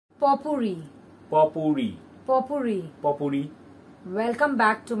Potpourri. Potpourri. Potpourri. Potpourri. Welcome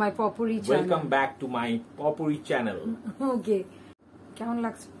back to my Potpourri channel. Welcome back to my Potpourri channel. Okay. কেমন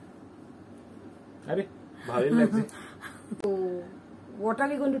লাগছে? আরে ভালোই লাগছে। So, what are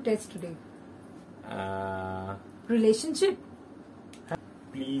we going to test today? Relationship.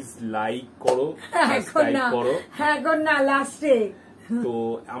 Please like করো, subscribe করো। এখন না লাস্টে। তো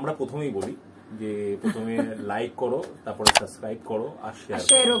আমরা প্রথমেই বলি যে প্রথমে লাইক করো, তারপরে সাবস্ক্রাইব করো আর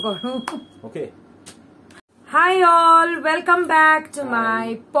শেয়ারও করো। ওকে। Hi all, welcome back to my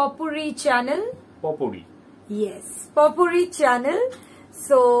Potpourri channel. Potpourri. Yes, Potpourri channel.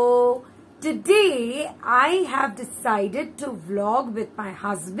 So today I have decided to vlog with my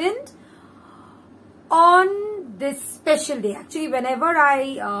husband on this special day. Actually, whenever I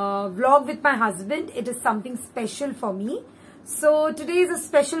vlog with my husband, it is something special for me. So today is a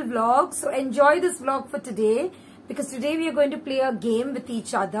special vlog. So enjoy this vlog for today, because today we are going to play a game with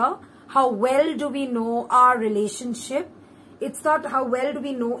each other. How well do we know our relationship? It's not how well do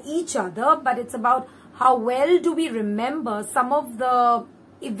we know each other, but it's about how well do we remember some of the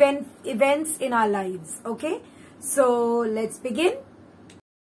events in our lives. Okay, so let's begin.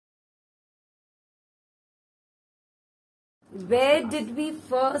 Where did we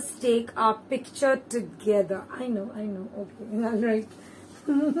first take our picture together? I know. Okay, all right.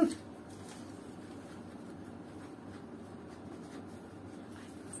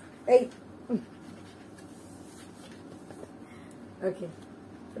 Hey. Okay.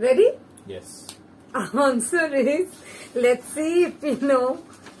 Ready? Yes. Answer is, let's see if we know.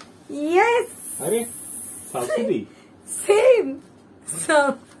 Yes. আরে south city. Same.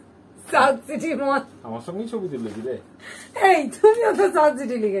 South City Mall. আমার সঙ্গেই ছবি তুললে দিলে। এই তুমিও তো South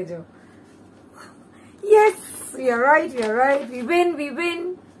City লিখেছো। Yes, we are right. We win.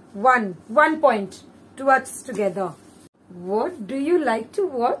 One point to us together. What do you like to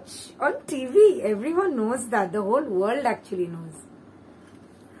watch on TV? Everyone knows that. The whole world actually knows.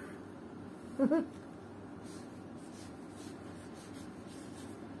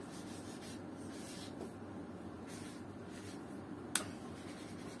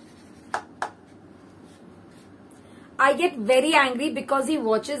 I get very angry because he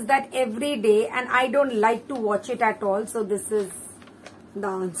watches that every day and I don't like to watch it at all. So this is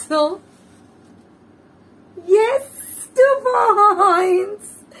the answer. Yes, 2 points.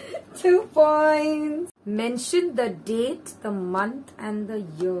 2 points. Mention the date, the month and the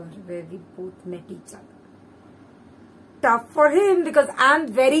year where we both met each other. Tough for him because I am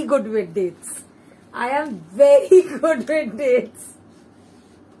very good with dates. I am very good with dates.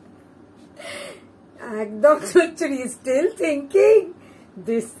 Actually is still thinking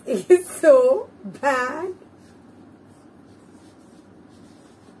this is so bad.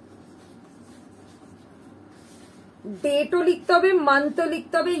 Date o likhte hobe, month o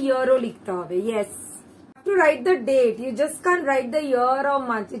likhte hobe, year o likhte hobe. Yes. You have to write the date. You just can't write the year or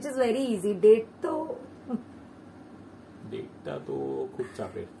month, which is very easy. Date to ডেটটা তো খুব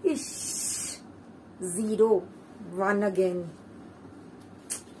চাপের। Ish. 0. 1 again.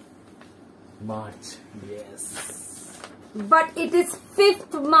 March. Yes. But it is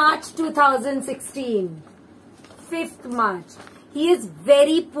 5th March 2016. 5th March. He is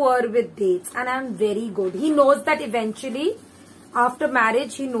very poor with dates and I am very good. He knows that eventually, after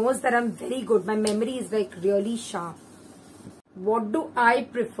marriage, he knows that I am very good. My memory is like really sharp. What do I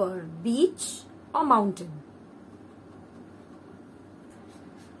prefer? Beach or mountain?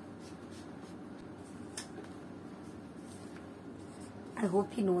 I hope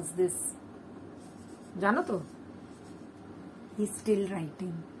he knows this. Jano to? He's still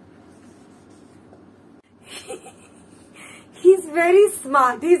writing. He's very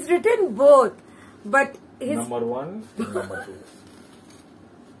smart. He's written both. But his number 1 and number 2.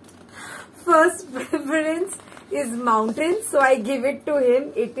 First preference is mountain. So I give it to him.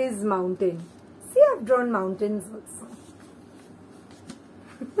 It is mountain. See, I've drawn mountains also.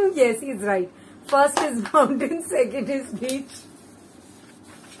 Yes, he's right. First is mountain. Second is beach.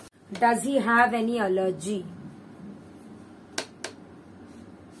 Does he have any allergy?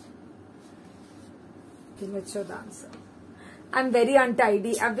 Let's show the answer. I'm very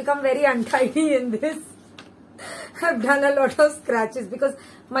untidy. I've become very untidy in this. I've done a lot of scratches because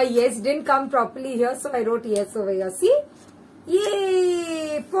my yes didn't come properly here. So I wrote yes over here. See?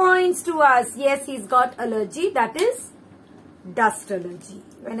 Yay! Points to us. Yes, he's got allergy. That is dust allergy.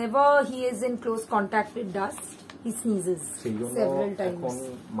 Whenever he is in close contact with dust, he sneezes several times.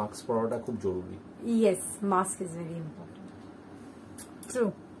 Mask পরাটা খুব জরুরি। Yes, mask is very important.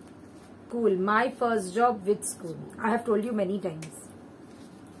 True. Cool. My first job with school. I have told you many times.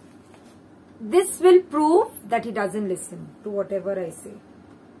 This will prove that he doesn't listen to whatever I say.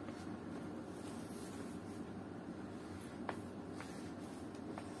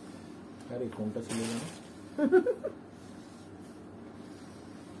 আরে কোনটা ছিল জানো?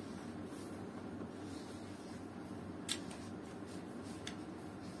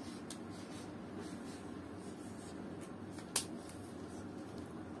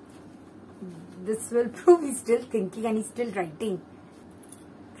 This will prove he's still thinking and he's still writing.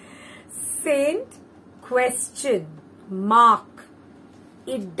 Saint question mark.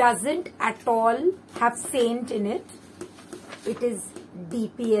 It doesn't at all have saint in it. It is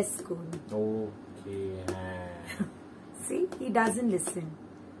DPS code. Okay. See, he doesn't listen.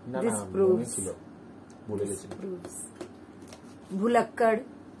 This proves. Bhulakkad.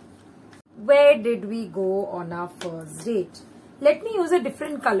 Where did we go on our first date? Let me use a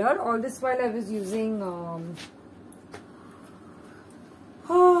different color. All this while I was using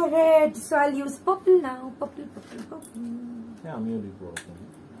red. So I'll use purple now. Purple. Yeah, I'm using purple.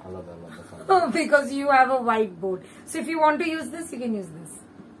 Because you have a whiteboard. So if you want to use this, you can use this.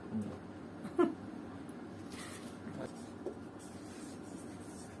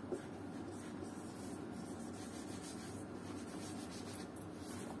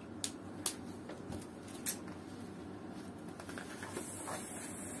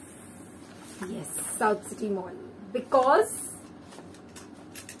 Yes, South City Mall. Because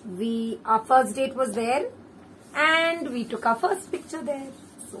our first date was there and we took our first picture there.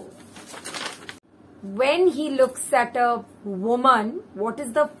 So, when he looks at a woman, what is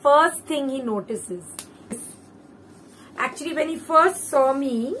the first thing he notices? Actually, when he first saw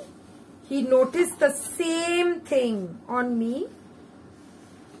me, he noticed the same thing on me.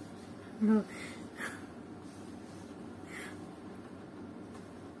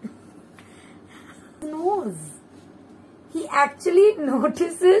 Nose. He actually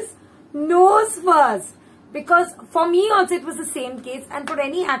notices nose first. Because for me also it was the same case, and for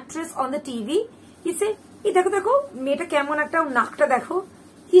any actress on the TV, he say, "Dekho, meta kemon ekta nakta dekho."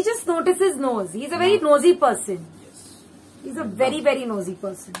 He just notices nose. He's a very nosy person. Yes. He's a very, very nosy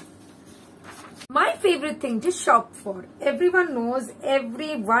person. My favorite thing to shop for. Everyone knows.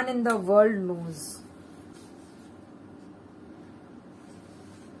 Everyone in the world knows.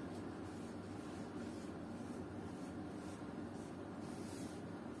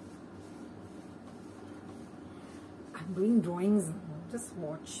 I'm doing drawings now. Just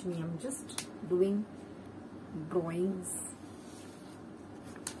watch me. I'm just doing drawings.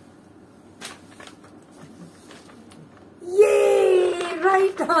 Yay!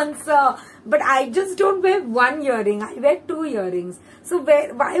 Right answer. But I just don't wear one earring. I wear 2 earrings. So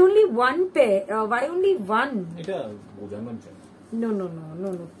why only one pair? Why only one? No.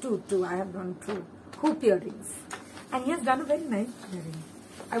 2. I have done 2 hoop earrings. And he has done a very nice earring.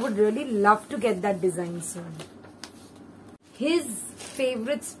 I would really love to get that design soon. His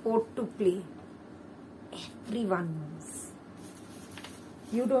favorite sport to play. Everyone knows.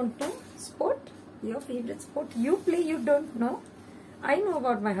 You don't know sport? Your favorite sport? You play, you don't know? I know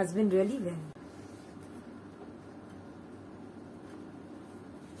about my husband really well.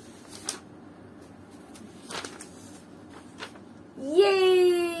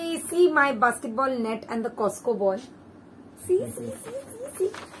 Yay! See my basketball net and the Costco ball. See.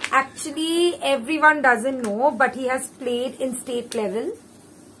 Actually, everyone doesn't know, but he has played in state level.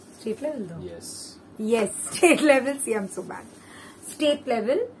 State level though? Yes, state level. See, I'm so bad. State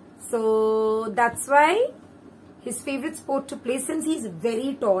level. So, that's why his favorite sport to play, since he's very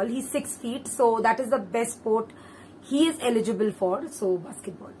tall, he's 6 feet. So, that is the best sport he is eligible for. So,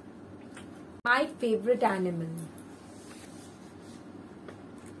 basketball. My favorite animal.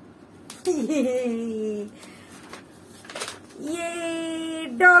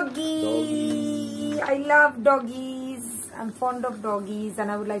 Yay, doggy. I love doggies. I'm fond of doggies and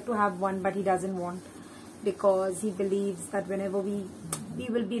I would like to have one, but he doesn't want, because he believes that whenever we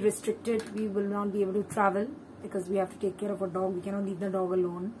will be restricted, we will not be able to travel because we have to take care of a dog. We cannot leave the dog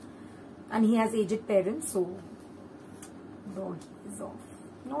alone, and he has aged parents, so doggy is off.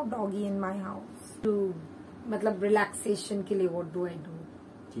 No doggy in my house. Matlab relaxation ke liye, what do I do?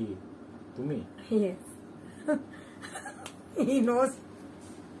 Ki? To me? Yes. He knows.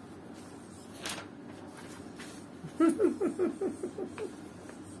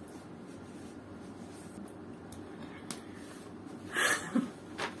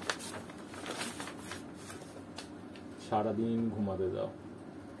 সারাদিন ঘুমাতে যাও,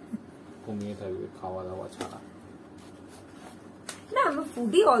 ঘুমিয়ে থাকবে খাওয়া দাওয়া ছাড়া। No, I'm a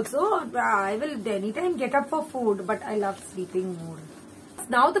foodie also. I will anytime get up for food, but I love sleeping more.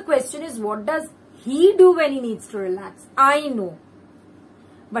 Now the question is, what does he do when he needs to relax? I know,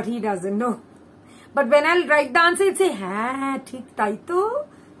 but he doesn't know. But when I'll write the answer, he'll say, "Ha, thik tai to.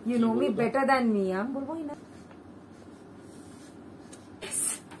 You know me better than me." I'm bolbo hi na. Yes.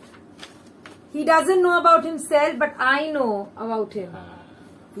 He doesn't know about himself, but I know about him.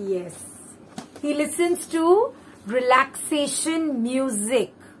 Yes. He listens to relaxation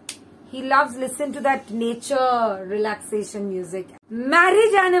music. He loves listening to that nature relaxation music.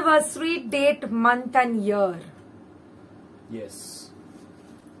 Marriage anniversary, date, month and year. Yes.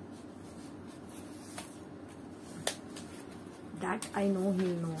 That I know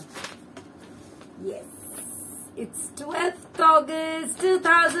he'll know. Yes. It's 12th August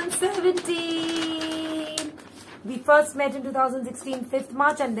 2017. We first met in 2016, 5th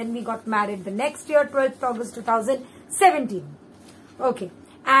March, and then we got married the next year, 12th August 2017. Okay.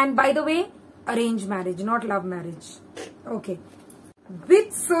 And by the way, arranged marriage, not love marriage. Okay.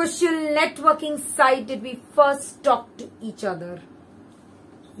 Which social networking site did we first talk to each other?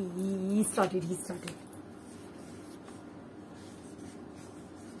 He started.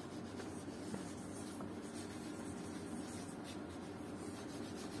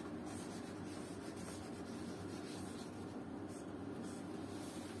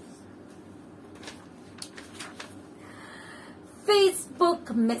 Facebook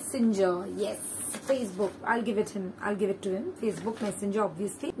Messenger. Yes, Facebook. I'll give it to him. Facebook Messenger,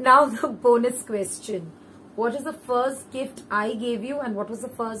 obviously. Now the bonus question. What is the first gift I gave you and what was the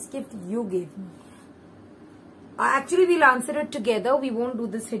first gift you gave me? Actually, we'll answer it together. We won't do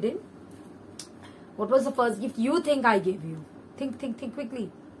this hidden. What was the first gift you think I gave you? Think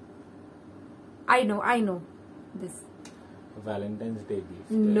quickly. I know this. Valentine's Day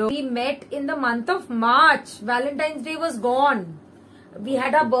gift. No. We met in the month of March. Valentine's Day was gone. We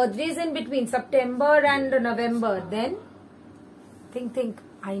had our birthdays in between, September and November. Then, think.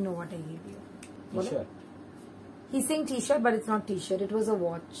 I know what I gave you. T-shirt. He's saying t-shirt, but it's not t-shirt. It was a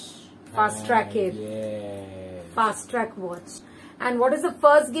watch. Fast track it. Yes. Fast track watch. And what is the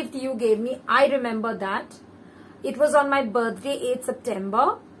first gift you gave me? I remember that. It was on my birthday, 8th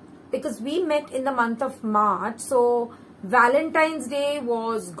September. Because we met in the month of March. So, Valentine's Day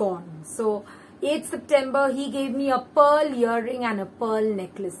was gone. So, 8th September, he gave me a pearl earring and a pearl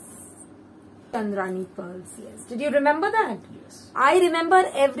necklace. Chandrani pearls, yes. Did you remember that? Yes. I remember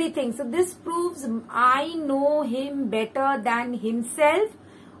everything. So, this proves I know him better than himself.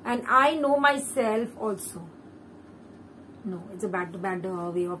 And I know myself also. No, it's a bad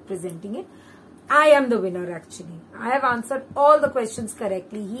way of presenting it. I am the winner actually. I have answered all the questions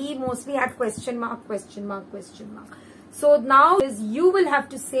correctly. He mostly had question mark. So now you will have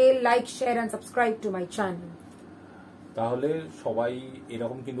to say like, share and subscribe to my channel. তাহলে সবাই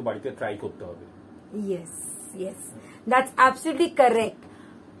এরকম কিন্তু বাড়িতে try করতে হবে. Yes. That's absolutely correct.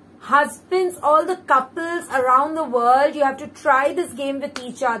 Husbands, all the couples around the world, you have to try this game with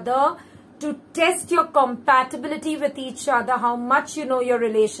each other to test your compatibility with each other, how much you know your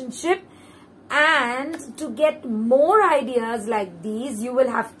relationship. And to get more ideas like these, you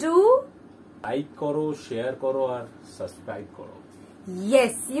will have to like করো, share করো আর subscribe করো.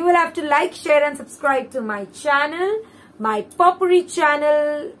 Yes, you will have to like, share and subscribe to my channel, my potpourri channel.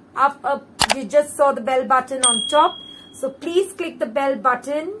 Up, you just saw the bell button on top. So please click the bell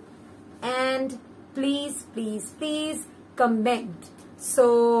button and please comment. So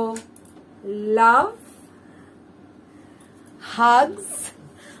love, hugs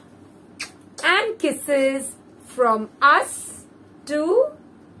and kisses from us to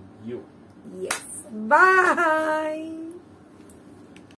You. Yes. Bye.